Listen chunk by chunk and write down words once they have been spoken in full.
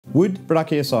Would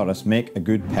Brachiosaurus make a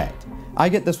good pet? I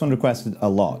get this one requested a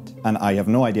lot, and I have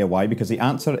no idea why because the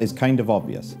answer is kind of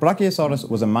obvious. Brachiosaurus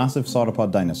was a massive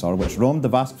sauropod dinosaur which roamed the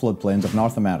vast floodplains of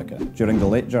North America during the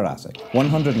late Jurassic,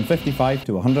 155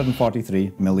 to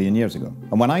 143 million years ago.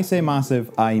 And when I say massive,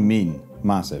 I mean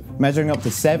massive, measuring up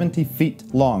to 70 feet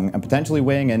long and potentially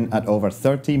weighing in at over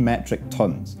 30 metric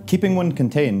tons. Keeping one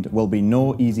contained will be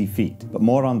no easy feat, but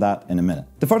more on that in a minute.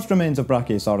 The first remains of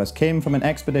Brachiosaurus came from an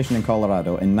expedition in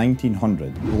Colorado in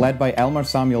 1900, led by Elmer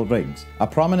Samuel Riggs, a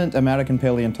prominent American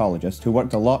paleontologist who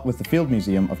worked a lot with the Field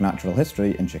Museum of Natural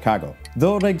History in Chicago.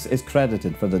 Though Riggs is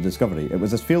credited for the discovery, it was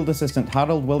his field assistant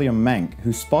Harold William Menck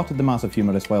who spotted the massive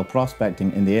humerus while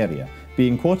prospecting in the area,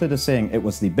 being quoted as saying it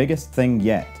was the biggest thing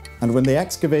yet. And when they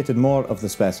excavated more of the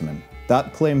specimen,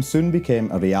 that claim soon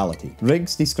became a reality.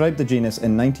 Riggs described the genus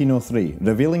in 1903,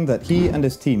 revealing that he and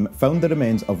his team found the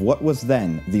remains of what was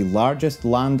then the largest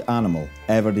land animal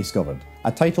ever discovered,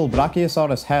 a title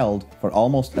Brachiosaurus held for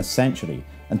almost a century,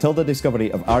 until the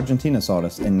discovery of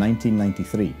Argentinosaurus in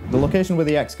 1993. The location where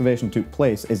the excavation took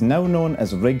place is now known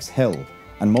as Riggs Hill,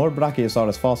 and more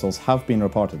Brachiosaurus fossils have been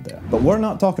reported there. But we're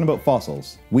not talking about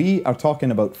fossils, we are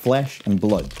talking about flesh and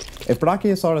blood. If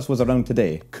Brachiosaurus was around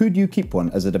today, could you keep one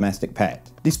as a domestic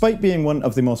pet? Despite being one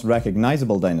of the most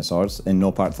recognisable dinosaurs, in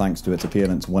no part thanks to its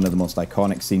appearance one of the most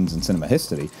iconic scenes in cinema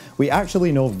history, we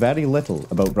actually know very little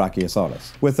about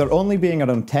Brachiosaurus. With there only being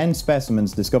around 10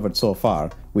 specimens discovered so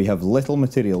far, we have little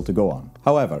material to go on.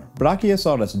 However,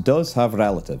 Brachiosaurus does have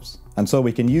relatives, and so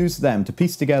we can use them to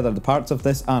piece together the parts of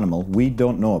this animal we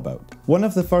don't know about. One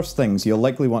of the first things you'll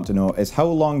likely want to know is how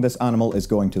long this animal is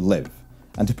going to live.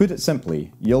 And to put it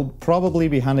simply, you'll probably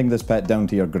be handing this pet down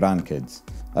to your grandkids,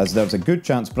 as there's a good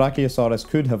chance Brachiosaurus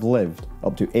could have lived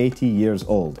up to 80 years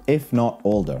old, if not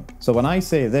older. So when I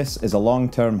say this is a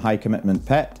long-term high-commitment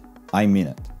pet, I mean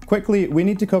it. Quickly, we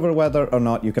need to cover whether or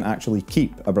not you can actually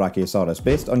keep a Brachiosaurus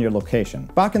based on your location.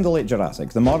 Back in the late Jurassic,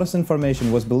 the Morrison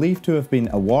Formation was believed to have been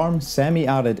a warm,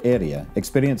 semi-arid area,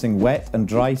 experiencing wet and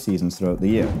dry seasons throughout the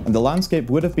year, and the landscape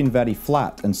would have been very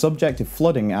flat and subject to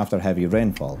flooding after heavy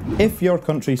rainfall. If your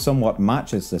country somewhat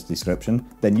matches this description,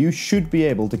 then you should be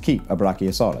able to keep a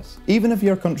Brachiosaurus. Even if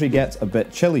your country gets a bit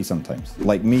chilly sometimes,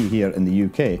 like me here in the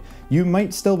UK, you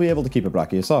might still be able to keep a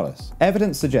Brachiosaurus.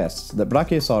 Evidence suggests that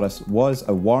Brachiosaurus was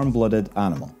a warm-blooded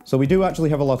animal, so we do actually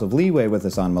have a lot of leeway with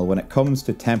this animal when it comes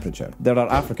to temperature. There are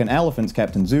African elephants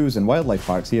kept in zoos and wildlife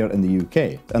parks here in the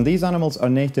UK, and these animals are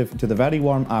native to the very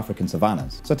warm African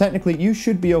savannas, so technically you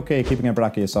should be okay keeping a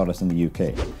Brachiosaurus in the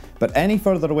UK. But any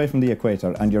further away from the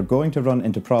equator and you're going to run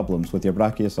into problems with your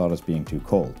Brachiosaurus being too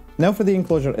cold. Now for the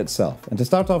enclosure itself, and to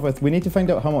start off with we need to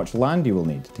find out how much land you will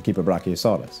need to keep a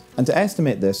Brachiosaurus. And to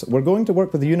estimate this, we're going to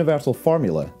work with a universal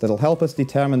formula that'll help us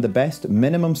determine the best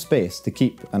minimum space to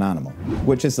keep an animal,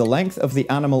 which is the length of the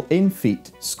animal in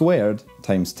feet squared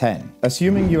times 10.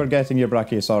 Assuming you are getting your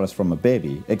Brachiosaurus from a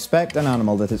baby, expect an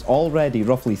animal that is already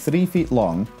roughly 3 feet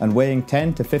long and weighing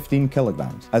 10 to 15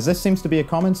 kilograms, as this seems to be a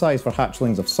common size for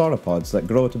hatchlings of sauropods that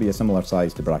grow to be a similar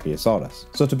size to Brachiosaurus.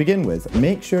 So to begin with,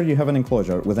 make sure you have an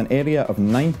enclosure with an area of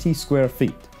 90 square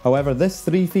feet. However, this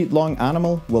 3 feet long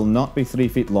animal will not be 3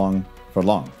 feet long for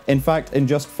long. In fact, in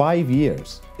just 5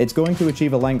 years, it's going to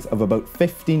achieve a length of about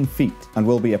 15 feet and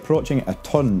will be approaching a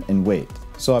ton in weight.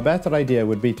 So a better idea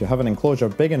would be to have an enclosure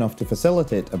big enough to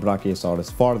facilitate a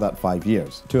Brachiosaurus for that 5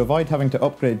 years, to avoid having to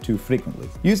upgrade too frequently.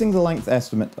 Using the length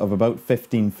estimate of about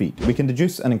 15 feet, we can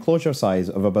deduce an enclosure size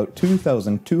of about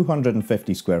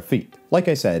 2,250 square feet. Like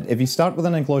I said, if you start with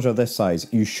an enclosure this size,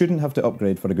 you shouldn't have to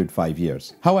upgrade for a good 5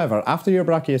 years. However, after your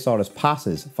Brachiosaurus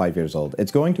passes 5 years old,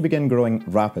 it's going to begin growing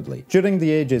rapidly. During the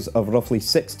ages of roughly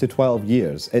 6 to 12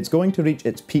 years, it's going to reach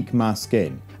its peak mass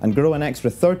gain and grow an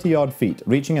extra 30 odd feet,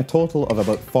 reaching a total of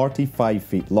about 45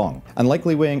 feet long, and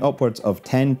likely weighing upwards of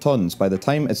 10 tons by the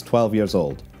time it's 12 years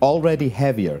old, already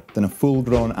heavier than a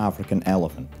full-grown African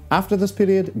elephant. After this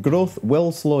period, growth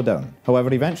will slow down.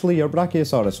 However, eventually your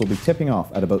Brachiosaurus will be tipping off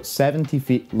at about 70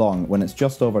 feet long when it's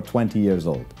just over 20 years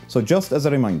old. So just as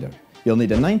a reminder, you'll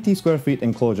need a 90 square feet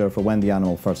enclosure for when the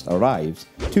animal first arrives,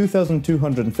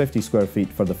 2,250 square feet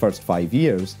for the first 5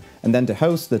 years, and then to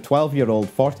house the 12-year-old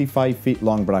 45 feet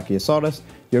long Brachiosaurus,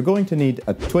 you're going to need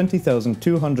a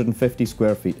 20,250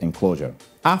 square feet enclosure.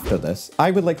 After this,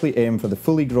 I would likely aim for the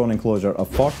fully grown enclosure of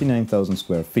 49,000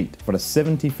 square feet for a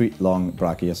 70 feet long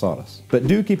Brachiosaurus. But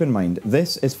do keep in mind,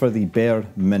 this is for the bare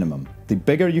minimum. The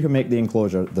bigger you can make the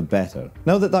enclosure, the better.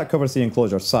 Now that that covers the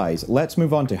enclosure size, let's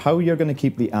move on to how you're going to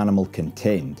keep the animal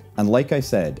contained. And like I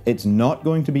said, it's not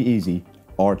going to be easy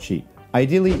or cheap.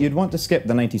 Ideally, you'd want to skip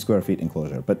the 90 square feet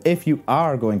enclosure, but if you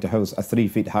are going to house a 3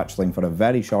 feet hatchling for a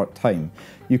very short time,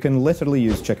 you can literally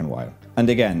use chicken wire. And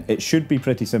again, it should be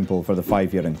pretty simple for the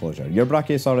 5-year enclosure. Your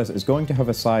Brachiosaurus is going to have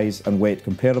a size and weight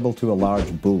comparable to a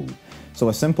large bull, so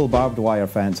a simple barbed wire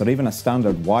fence or even a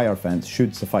standard wire fence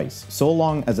should suffice, so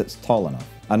long as it's tall enough.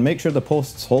 And make sure the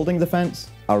posts holding the fence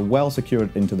are well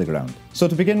secured into the ground. So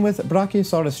to begin with,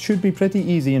 Brachiosaurus should be pretty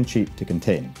easy and cheap to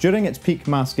contain. During its peak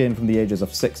mass gain from the ages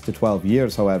of 6 to 12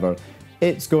 years, however,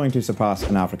 it's going to surpass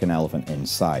an African elephant in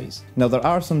size. Now, there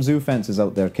are some zoo fences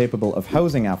out there capable of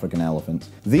housing African elephants.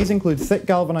 These include thick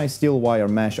galvanized steel wire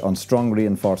mesh on strong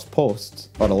reinforced posts,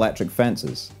 or electric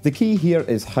fences. The key here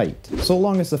is height. So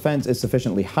long as the fence is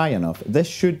sufficiently high enough, this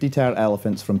should deter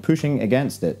elephants from pushing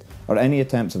against it or any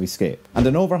attempts of escape. And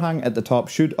an overhang at the top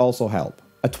should also help.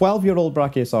 A 12-year-old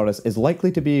Brachiosaurus is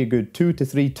likely to be a good 2 to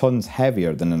 3 tons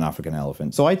heavier than an African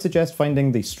elephant, so I'd suggest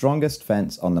finding the strongest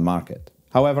fence on the market.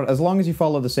 However, as long as you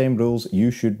follow the same rules,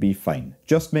 you should be fine.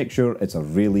 Just make sure it's a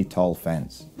really tall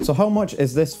fence. So how much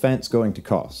is this fence going to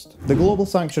cost? The Global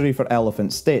Sanctuary for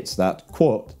Elephants states that,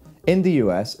 quote, in the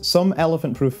US, some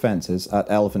elephant-proof fences at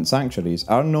elephant sanctuaries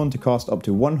are known to cost up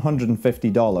to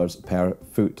 $150 per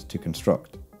foot to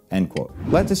construct. End quote.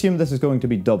 Let's assume this is going to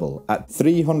be double, at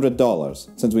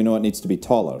 $300, since we know it needs to be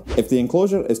taller. If the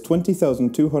enclosure is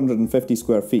 20,250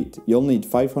 square feet, you'll need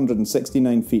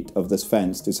 569 feet of this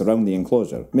fence to surround the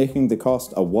enclosure, making the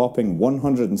cost a whopping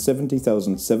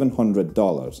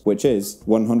 $170,700, which is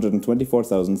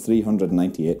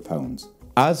 £124,398.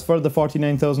 As for the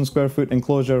 49,000 square foot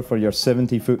enclosure for your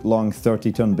 70 foot long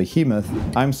 30-ton behemoth,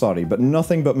 I'm sorry, but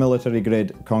nothing but military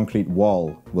grade concrete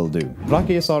wall will do.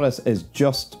 Brachiosaurus is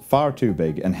just far too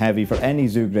big and heavy for any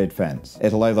zoo grade fence.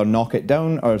 It'll either knock it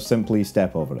down or simply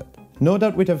step over it. No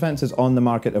doubt we'd have fences on the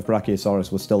market if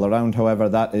Brachiosaurus was still around, however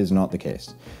that is not the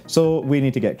case. So we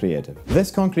need to get creative.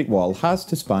 This concrete wall has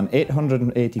to span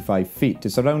 885 feet to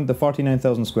surround the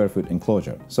 49,000 square foot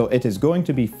enclosure, so it is going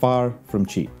to be far from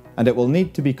cheap. And it will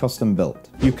need to be custom built.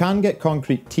 You can get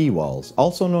concrete T-walls,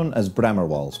 also known as Bremer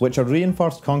walls, which are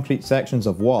reinforced concrete sections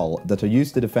of wall that are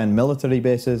used to defend military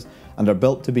bases and are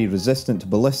built to be resistant to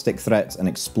ballistic threats and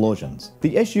explosions.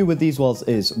 The issue with these walls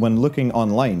is, when looking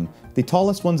online, the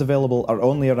tallest ones available are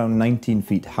only around 19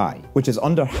 feet high, which is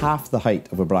under half the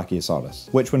height of a Brachiosaurus,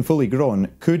 which when fully grown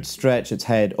could stretch its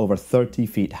head over 30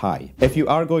 feet high. If you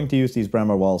are going to use these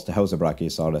Bremer walls to house a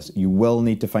Brachiosaurus, you will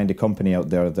need to find a company out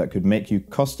there that could make you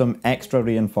custom extra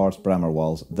reinforced Bremer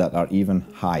walls that are even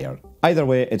higher. Either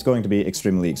way, it's going to be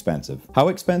extremely expensive. How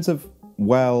expensive?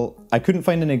 Well, I couldn't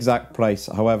find an exact price,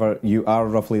 however, you are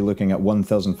roughly looking at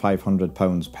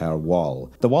 £1,500 per wall.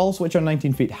 The walls, which are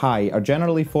 19 feet high, are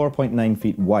generally 4.9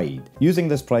 feet wide. Using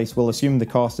this price, we'll assume the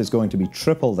cost is going to be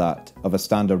triple that of a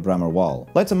standard Bremer wall.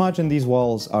 Let's imagine these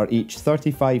walls are each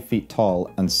 35 feet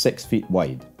tall and 6 feet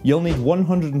wide. You'll need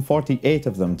 148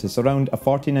 of them to surround a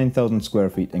 49,000 square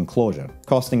feet enclosure,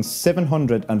 costing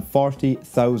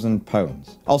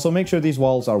 £740,000. Also, make sure these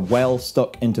walls are well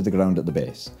stuck into the ground at the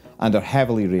base and are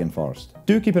heavily reinforced.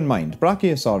 Do keep in mind,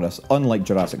 Brachiosaurus, unlike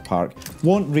Jurassic Park,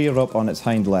 won't rear up on its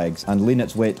hind legs and lean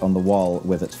its weight on the wall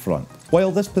with its front. While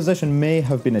this position may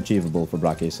have been achievable for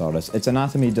Brachiosaurus, its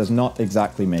anatomy does not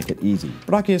exactly make it easy.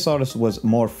 Brachiosaurus was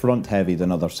more front-heavy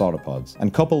than other sauropods,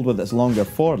 and coupled with its longer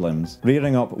forelimbs,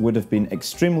 rearing up would have been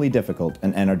extremely difficult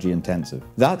and energy-intensive.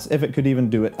 That's if it could even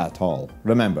do it at all.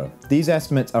 Remember, these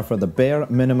estimates are for the bare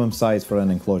minimum size for an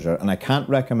enclosure, and I can't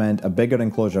recommend a bigger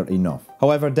enclosure enough.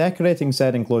 However, decorating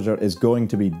said enclosure is going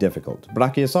to be difficult.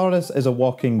 Brachiosaurus is a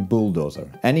walking bulldozer.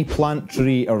 Any plant,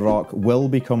 tree, or rock will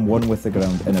become one with the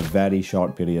ground in a very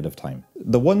short period of time.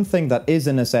 The one thing that is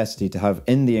a necessity to have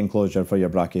in the enclosure for your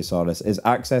Brachiosaurus is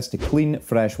access to clean,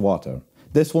 fresh water.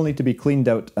 This will need to be cleaned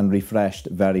out and refreshed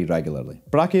very regularly.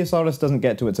 Brachiosaurus doesn't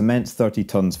get to its immense 30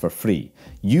 tons for free.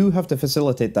 You have to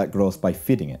facilitate that growth by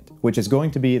feeding it, which is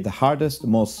going to be the hardest,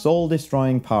 most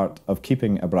soul-destroying part of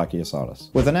keeping a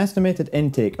Brachiosaurus. With an estimated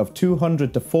intake of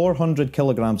 200 to 400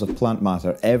 kilograms of plant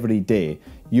matter every day,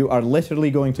 you are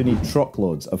literally going to need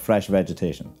truckloads of fresh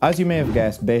vegetation. As you may have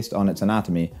guessed based on its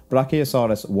anatomy,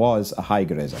 Brachiosaurus was a high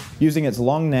grazer, using its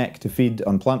long neck to feed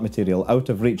on plant material out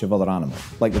of reach of other animals,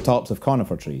 like the tops of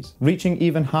conifer trees, reaching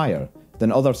even higher than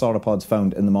other sauropods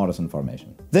found in the Morrison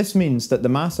Formation. This means that the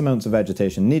mass amounts of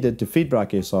vegetation needed to feed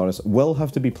Brachiosaurus will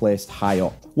have to be placed high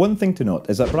up. One thing to note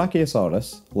is that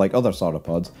Brachiosaurus, like other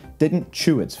sauropods, didn't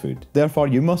chew its food. Therefore,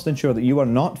 you must ensure that you are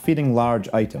not feeding large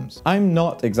items. I'm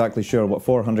not exactly sure what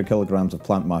 400 kilograms of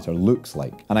plant matter looks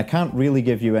like, and I can't really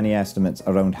give you any estimates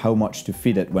around how much to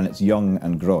feed it when it's young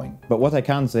and growing. But what I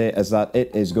can say is that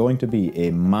it is going to be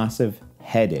a massive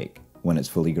headache when it's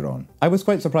fully grown. I was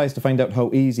quite surprised to find out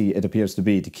how easy it appears to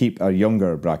be to keep a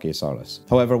younger Brachiosaurus.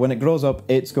 However, when it grows up,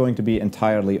 it's going to be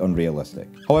entirely unrealistic.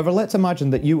 However, let's imagine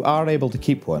that you are able to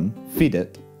keep one, feed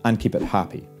it, and keep it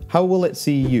happy. How will it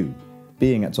see you,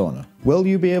 being its owner? Will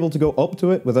you be able to go up to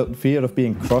it without fear of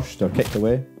being crushed or kicked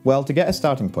away? Well, to get a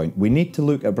starting point, we need to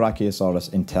look at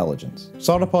Brachiosaurus intelligence.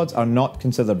 Sauropods are not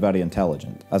considered very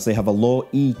intelligent, as they have a low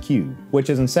EQ, which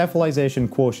is encephalization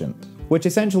quotient, which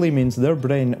essentially means their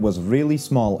brain was really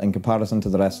small in comparison to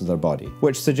the rest of their body,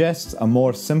 which suggests a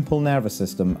more simple nervous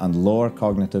system and lower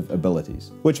cognitive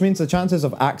abilities, which means the chances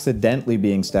of accidentally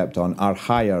being stepped on are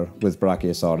higher with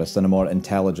Brachiosaurus than a more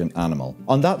intelligent animal.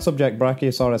 On that subject,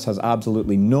 Brachiosaurus has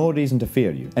absolutely no reason to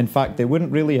fear you. In fact, they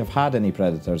wouldn't really have had any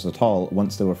predators at all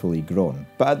once they were fully grown.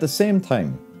 But at the same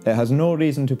time, it has no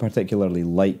reason to particularly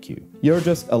like you. You're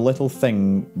just a little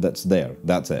thing that's there,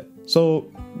 that's it. So,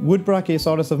 would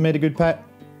Brachiosaurus have made a good pet?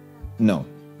 No.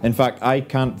 In fact, I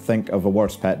can't think of a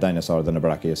worse pet dinosaur than a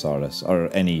Brachiosaurus, or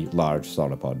any large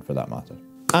sauropod for that matter.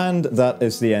 And that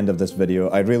is the end of this video.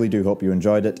 I really do hope you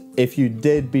enjoyed it. If you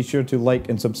did, be sure to like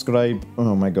and subscribe.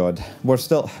 Oh my god.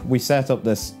 We set up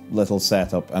this little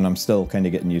setup and I'm still kind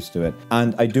of getting used to it.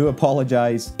 And I do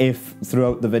apologize if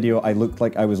throughout the video I looked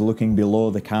like I was looking below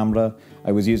the camera.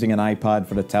 I was using an iPad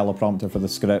for the teleprompter for the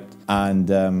script,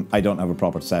 and I don't have a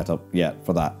proper setup yet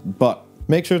for that. But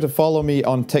make sure to follow me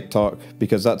on TikTok,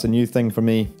 because that's a new thing for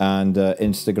me, and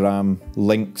Instagram,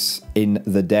 links in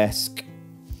the desk.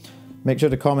 Make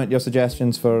sure to comment your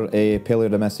suggestions for a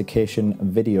paleodomestication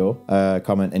video.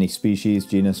 Comment any species,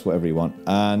 genus, whatever you want.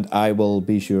 And I will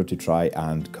be sure to try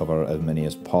and cover as many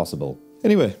as possible.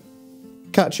 Anyway,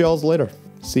 catch y'alls later.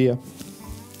 See ya.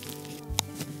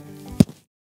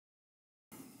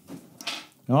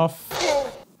 Off.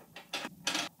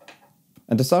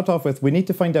 And to start off with, we need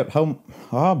to find out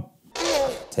how...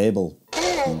 Table.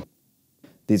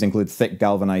 These include thick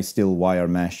galvanized steel wire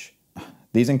mesh.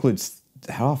 These include...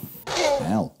 Hell.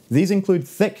 These include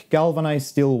thick galvanized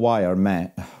steel wire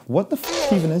What the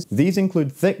f even is? These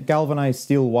include thick galvanized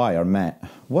steel wire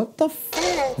What the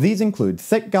f? These include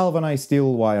thick galvanized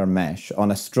steel wire mesh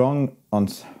on a strong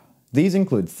These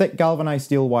include thick galvanized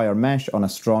steel wire mesh on a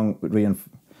strong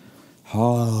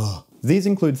These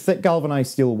include thick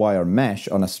galvanized steel wire mesh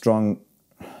on a strong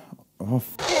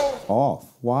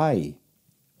Why?